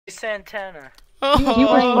Santana. He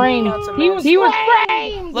was framed. He was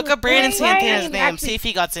framed. Look up Brandon Santana's name. See if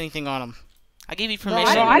he got anything on him. I gave you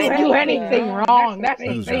permission. I didn't do anything wrong. That's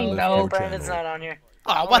the thing, though. Brandon's not on here.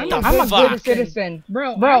 Oh, what the fuck? I'm a good citizen.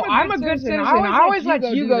 Bro, I'm a good citizen. I always let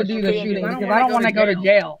you go do the shooting because I don't want to go to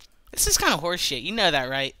jail. This is kind of horse shit. You know that,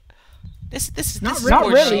 right? This is not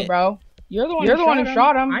horse really, shit. bro. You're the one who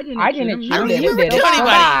shot him. I didn't shoot him. You didn't kill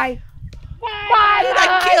anybody. Why did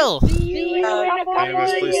I kill?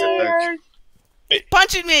 He's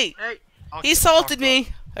punching me. He assaulted me.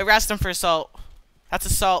 Arrest him for assault. That's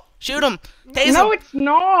assault. Shoot him. Tase him. No, it's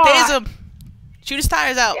not. Tase him. Shoot his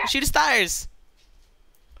tires out. Yeah. Shoot his tires.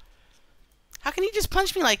 How can you just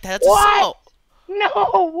punch me like that? That's assault.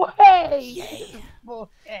 No way. Yay.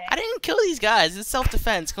 I didn't kill these guys. It's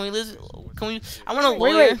self-defense. Can we lose? Can we? I want a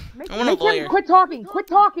lawyer. I want a lawyer. Quit talking. Quit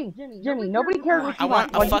talking. Jimmy, nobody cares what you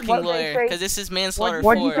want. I want a fucking lawyer because this is manslaughter.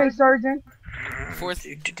 What'd you say, Sergeant? Fourth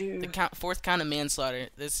count of manslaughter.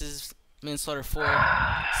 This is manslaughter 4.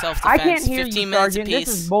 Self-defense. I can't hear 15 you, minutes Sergeant. apiece.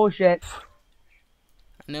 This is bullshit.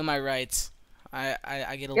 I know my rights.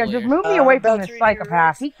 I get a lawyer. Yeah, just move me away from this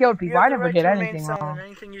psychopath. He killed people. I never did anything wrong.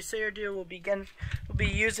 Anything you say or do will be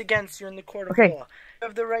used against you in the court of law. You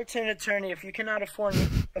have the right to an attorney. If you cannot afford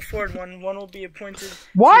one will be appointed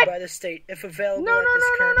by the state if available. No,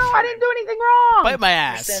 I didn't do anything wrong. Bite my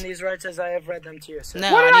ass. Understand these rights as I have read them to you, sir.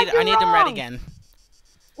 No, I need them read again.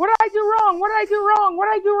 What did I do wrong? What did I do wrong? What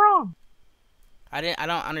did I do wrong? I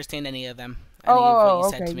don't understand any of them. Oh,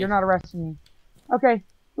 okay. You're not arresting me. Okay.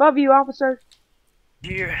 Love you, officer.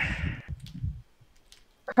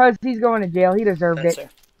 Because he's going to jail. He deserved it. Sir.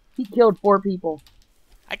 He killed 4 people.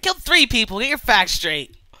 I killed 3 people. Get your facts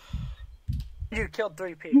straight. You killed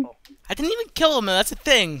 3 people. I didn't even kill them, though. That's a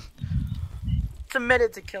thing. It's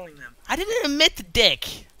admitted to killing them. I didn't admit the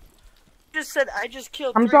dick. You just said I just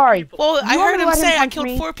killed 3 sorry. people. Well, I heard him say I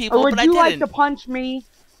killed 4 people, but I didn't. Or would you like to punch me?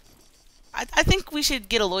 I think we should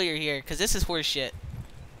get a lawyer here, because this is horse shit.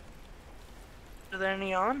 Are there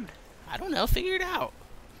any on? I don't know. Figure it out.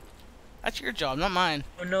 That's your job, not mine.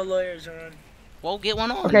 Oh, no lawyers are on. Well, get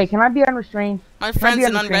one on. Okay, can I be unrestrained? My friend's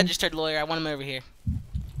an unregistered lawyer. I want him over here.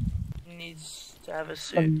 He needs to have a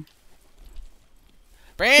suit.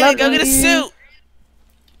 Brandon, go get a suit.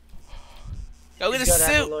 Go get a suit.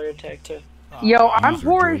 Have a lawyer tag too. Yo, I'm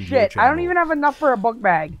poor as shit. I don't even have enough for a book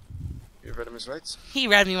bag. You read him his rights? He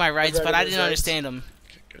read me my rights, but I didn't understand them.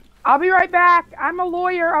 I'll be right back. I'm a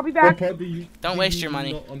lawyer. I'll be back. Don't waste your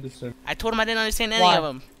money. I told him I didn't understand any of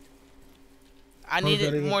them. I need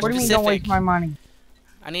it more specific. What do you mean don't waste my money?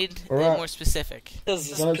 I need it more specific.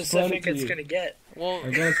 This is specific it's gonna get. Well,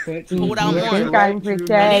 hold on more. I need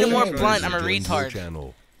it more blunt. I'm a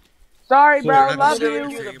retard. Sorry, bro. Love you.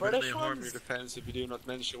 Defense if you do not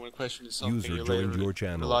mention when questioning something User joined your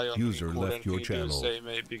channel. User left your channel. Say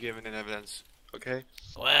may be given in evidence. Okay.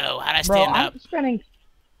 Whoa, how'd I stand up? I'm spending.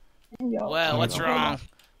 Whoa, what's wrong?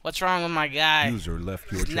 What's wrong with my guy? User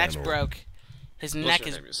left your His neck's channel. broke. His neck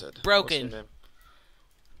is broken.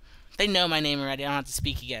 They know my name already. I don't have to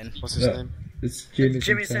speak again. What's his name? It's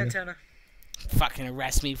Jimmy Santana. Fucking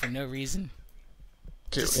arrest me for no reason.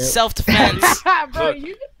 Just self-defense. Bro,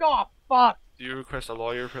 you just got fucked. Do you request a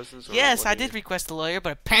lawyer presence? Yes, I did request a lawyer,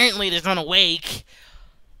 but apparently there's none awake.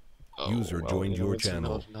 User joined your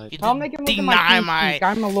channel. You deny my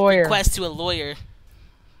I'm a lawyer. request to a lawyer.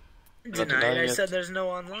 Denied. I said there's no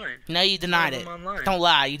online. No, you denied it. Don't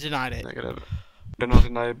lie. You denied it. Negative. They're not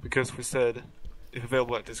denied because we said if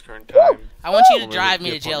available at this current time. I want you to drive me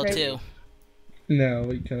to jail too. No,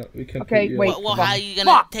 we can't. We can't. Okay, wait. Well, how are you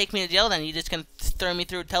gonna take me to jail then? You just gonna throw me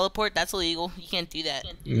through a teleport? That's illegal. You can't do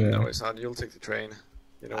that. Yeah. No, it's not. You'll take the train.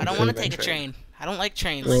 I don't want to take a train. I don't like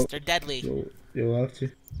trains. They're deadly. You'll have to.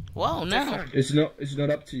 Whoa, no. It's not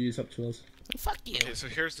up to you. It's up to us. Fuck you. Okay, so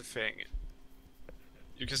here's the thing.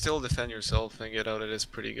 You can still defend yourself and get out of this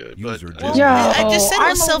pretty good, but I just said it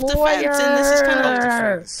was self-defense, and this is kind of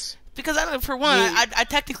self-defense. Because for one, I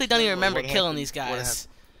technically don't even remember killing these guys.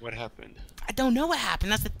 What happened? I don't know what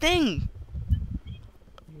happened. That's the thing.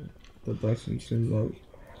 That doesn't seem like.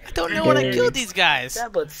 I don't know when I killed these guys. Yeah,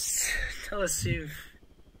 but tell us you.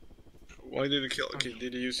 Why did you kill? Okay,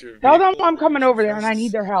 did you use your? Tell them I'm coming over there and I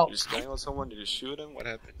need their help. Did you strangle someone? Did you shoot him? What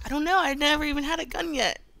happened? I don't know. I never even had a gun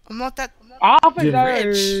yet. I'm not that rich.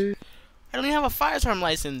 Officer. I don't even have a firearm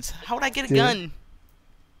license. How would I get a gun?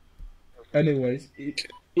 Anyways,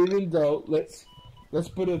 even though let's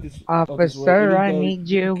put it this Officer, I need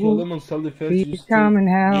you. Please come and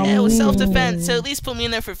help me. Yeah, it was self-defense, so at least put me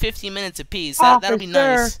in there for 15 minutes apiece. That'll be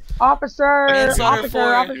nice. Officer,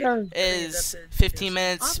 Manslaughter is 15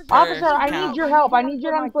 minutes per Officer, I count. need your help. I need you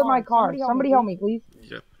to unflip my car. Somebody help me, please.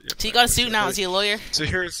 Yep. So you got a suit now? Is he a lawyer? So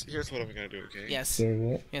here's what I'm gonna do. Okay. Yes.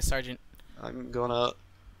 Yes, Sergeant. I'm gonna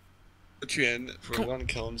put you in for 1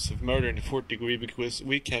 count of murder in the 4th degree because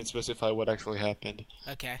we can't specify what actually happened.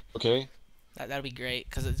 Okay. Okay. That'd be great,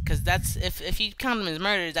 cause that's if you count them as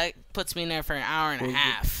murders, that puts me in there for an hour and a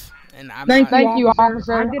half, and I'm Thank you,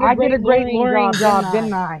 officer. I did a great lawyering job,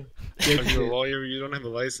 didn't I? Are you a lawyer? You don't have a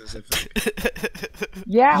license.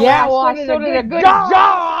 Yeah, well, I still did a good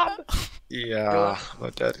job. Yeah,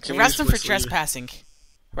 but that. Arrest him for trespassing.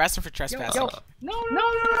 Arrest him for trespassing. No,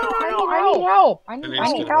 I need help. I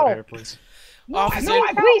need help. Officer,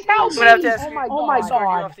 please help me! Oh my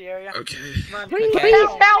god. Okay. Please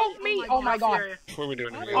help me! Oh my god. Before we do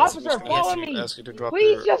anything Officer, follow me. Ask you to drop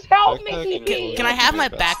Please just help me. Can I have my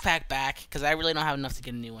backpack back? Because I really don't have enough to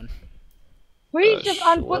get a new one. Please just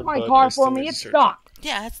unput my car for me. It's stuck.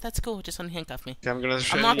 Yeah, that's cool. Just unhandcuff me. Okay, I'm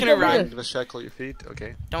not gonna run. I'm gonna shackle your feet.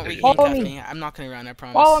 Okay. Don't re-handcuff me. I'm not gonna run. I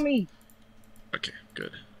promise. Follow me. Okay,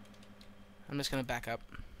 good. I'm just gonna back up.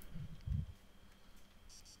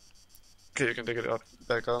 Okay, you can take it up,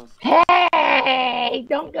 back on. Hey,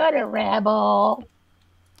 don't go to Rebel.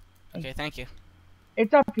 Okay, thank you.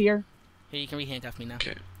 It's up here. Here, you can re-handcuff me now.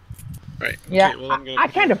 Okay. Right. Yeah, okay, well, I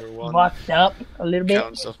kind of fucked up a little bit.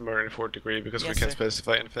 Counts of murder in 4th degree because we can't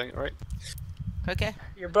specify anything, alright? Okay.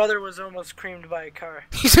 Your brother was almost creamed by a car.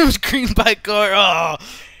 He was creamed by a car. Oh,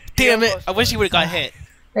 damn it! I wish he would have got hit.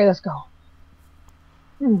 Hey, let's go.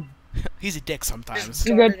 He's a dick sometimes.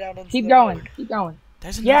 You're good. Keep going. Keep going.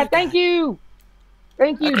 Yeah, thank you.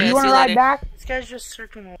 Thank you. Do you want to ride back? This guy's just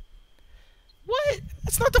circling. What?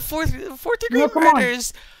 That's not the 4th degree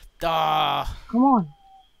murders. Come on.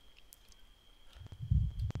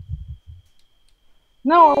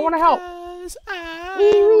 No, I want to help. I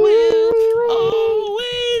will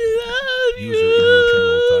always love you. User in your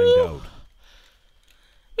channel timed out.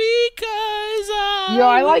 Because Yo,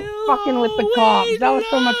 I like fucking with the cops. That was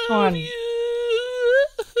so much fun.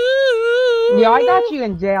 Yo, I got you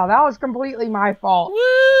in jail. That was completely my fault.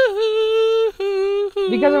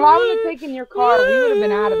 Because if I would have taken your car, we would have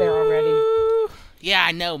been out of there already. Yeah,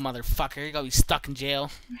 I know, motherfucker. You're gonna be stuck in jail.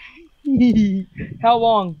 How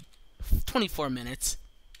long? 24 minutes.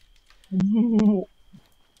 They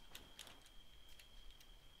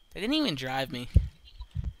didn't even drive me.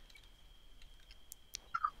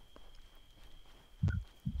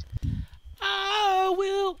 I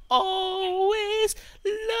will always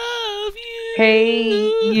love you.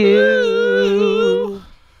 Hey, you.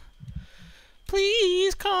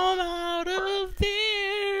 Please come out of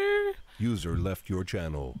there. User left your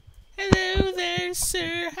channel. Hello there,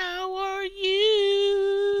 sir. How are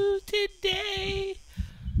you today?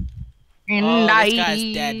 And this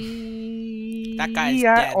guy's dead. That guy's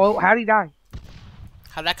dead. Oh, how'd he die?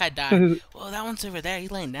 How'd that guy die? Well, that one's over there. He's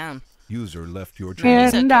laying down. User left your channel.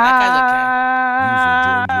 He's okay.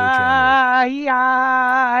 That guy's okay.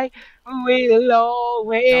 I will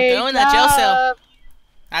always don't go in that jail cell.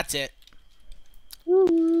 That's it.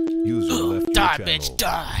 User left your die, channel. bitch,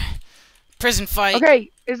 die. Prison fight. Okay,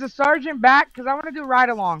 is the sergeant back? Because I want to do ride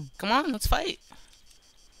along. Come on, let's fight.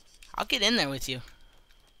 I'll get in there with you.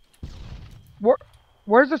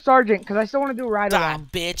 Where's the sergeant? Because I still want to do a ride along.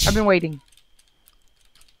 Bitch. I've been waiting.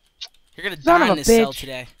 You're gonna die in this cell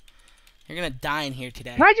today. You're gonna die in here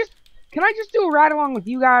today. Can I just do a ride along with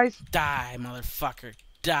you guys? Die, motherfucker.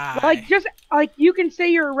 Die. Like you can say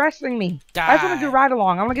you're arresting me. Die. I just want to do a ride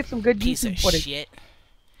along. I want to get some good piece YouTube of footage. Shit.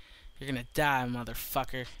 You're gonna die,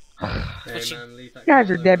 motherfucker. Hey, man, you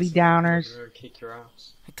guys are Debbie Downers. Kick your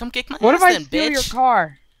ass. Come kick my what ass if I then, steal bitch? your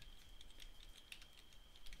car?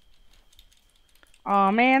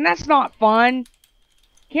 Oh man, that's not fun.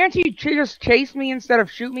 Can't you just chase me instead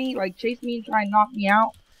of shoot me? Like chase me and try and knock me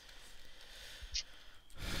out?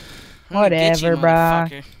 Whatever,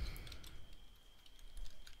 bruh.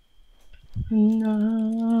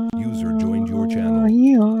 User joined your channel.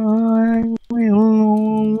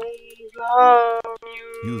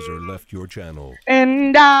 User left your channel.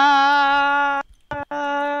 And I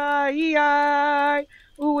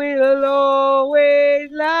will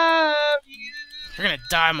always love you. You're gonna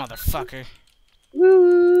die, motherfucker.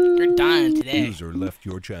 You're dying today. User left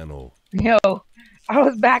your channel. Yo, I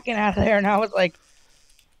was backing out of there and I was like,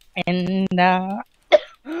 and why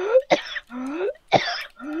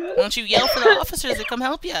don't you yell for the officers to come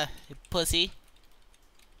help you, you pussy?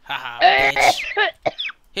 Haha, bitch.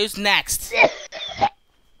 Who's next?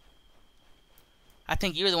 I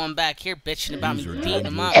think you're the one back here bitching about me beating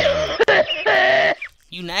him up.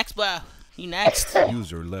 You next, bro? You next?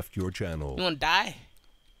 User left your channel. You wanna die?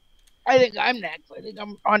 I think I'm next. I think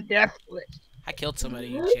I'm on death list. I killed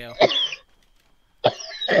somebody in jail.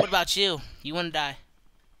 What about you? You wanna die?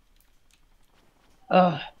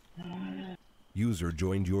 User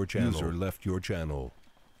joined your channel. User left your channel.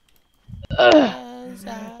 As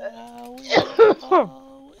I will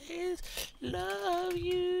always love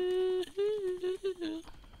you.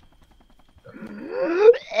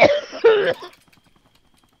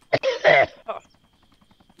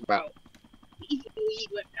 Bro, weed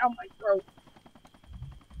went down my throat.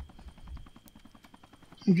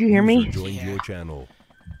 Did you hear me? User joined your channel.